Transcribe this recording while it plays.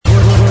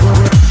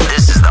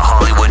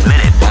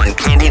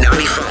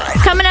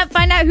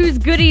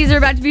goodies are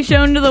about to be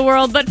shown to the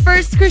world. But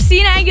first,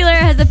 Christina Aguilera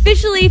has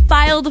officially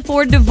filed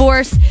for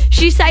divorce.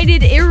 She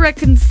cited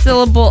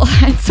irreconcilable,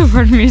 it's so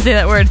hard for me to say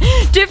that word,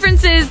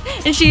 differences,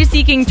 and she is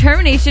seeking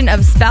termination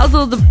of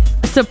spousal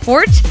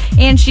support,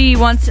 and she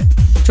wants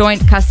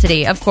joint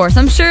custody. Of course,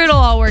 I'm sure it'll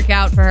all work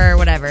out for her,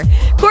 whatever.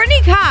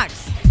 Courtney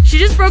Cox, she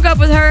just broke up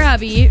with her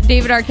hubby,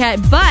 David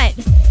Arquette, but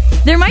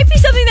there might be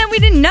something that we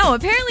didn't know.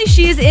 Apparently,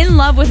 she is in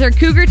love with her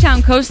Cougar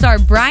Town co-star,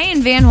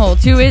 Brian Van Holt,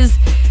 who is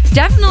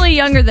definitely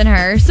younger than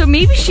her. So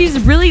maybe she's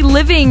really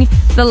living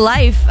the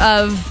life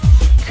of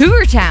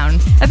Cougar Town.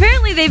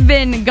 Apparently, they've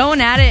been going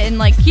at it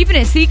and keeping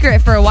it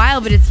secret for a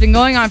while, but it's been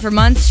going on for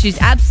months. She's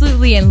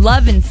absolutely in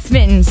love and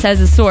smitten, says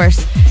a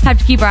source. Have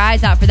to keep our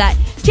eyes out for that.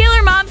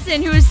 Taylor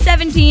Momsen, who is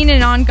 17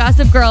 and on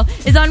Gossip Girl,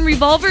 is on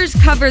Revolver's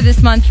cover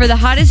this month for the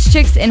hottest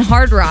chicks in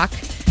hard rock.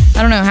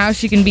 I don't know how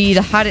she can be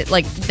the hottest,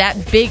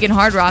 that big in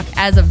hard rock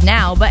as of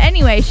now. But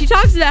anyway, she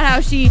talks about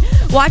how she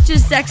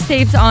watches sex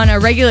tapes on a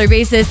regular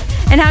basis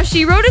and how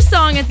she wrote a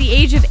song at the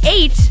age of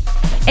 8,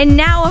 and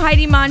now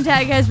Heidi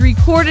Montag has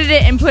recorded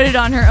it and put it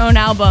on her own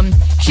album.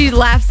 She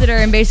laughs at her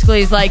and basically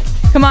is like,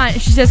 come on.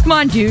 She says, come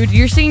on, dude.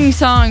 You're singing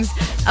songs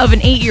of an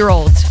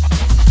 8-year-old.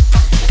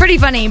 Pretty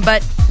funny,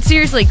 but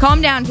seriously,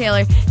 calm down,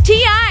 Taylor.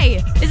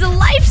 T.I. is a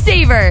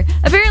lifesaver.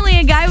 Apparently,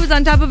 a guy was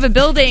on top of a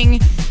building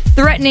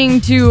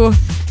threatening to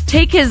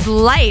take his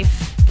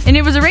life, and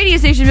it was a radio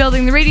station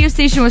building. The radio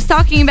station was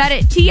talking about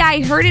it.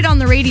 T.I. heard it on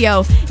the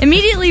radio,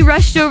 immediately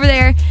rushed over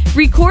there,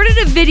 recorded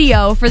a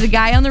video for the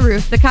guy on the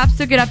roof. The cops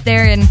took it up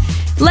there and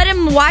let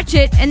him watch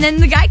it, and then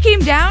the guy came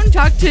down,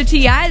 talked to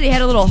T.I. They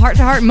had a little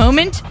heart-to-heart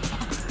moment.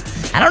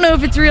 I don't know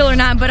if it's real or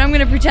not, but I'm going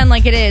to pretend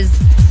like it is.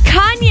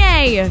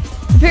 Kanye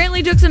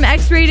apparently took some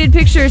X-rated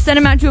pictures, sent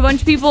them out to a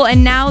bunch of people,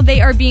 and now they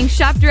are being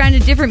shopped around to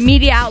different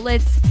media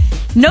outlets.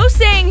 No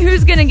saying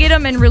who's going to get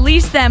them and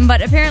release them,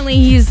 but apparently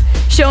he's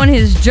showing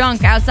his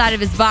junk outside of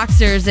his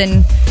boxers,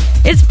 and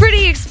it's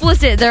pretty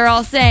explicit, they're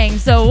all saying.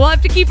 So we'll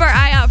have to keep our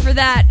eye out for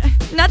that.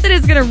 Not that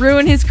it's going to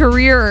ruin his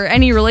career or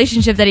any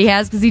relationship that he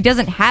has, because he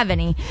doesn't have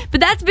any. But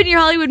that's been your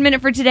Hollywood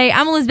Minute for today.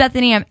 I'm Elizabeth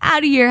Bethany. I'm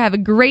out of here. Have a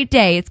great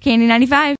day. It's Candy 95.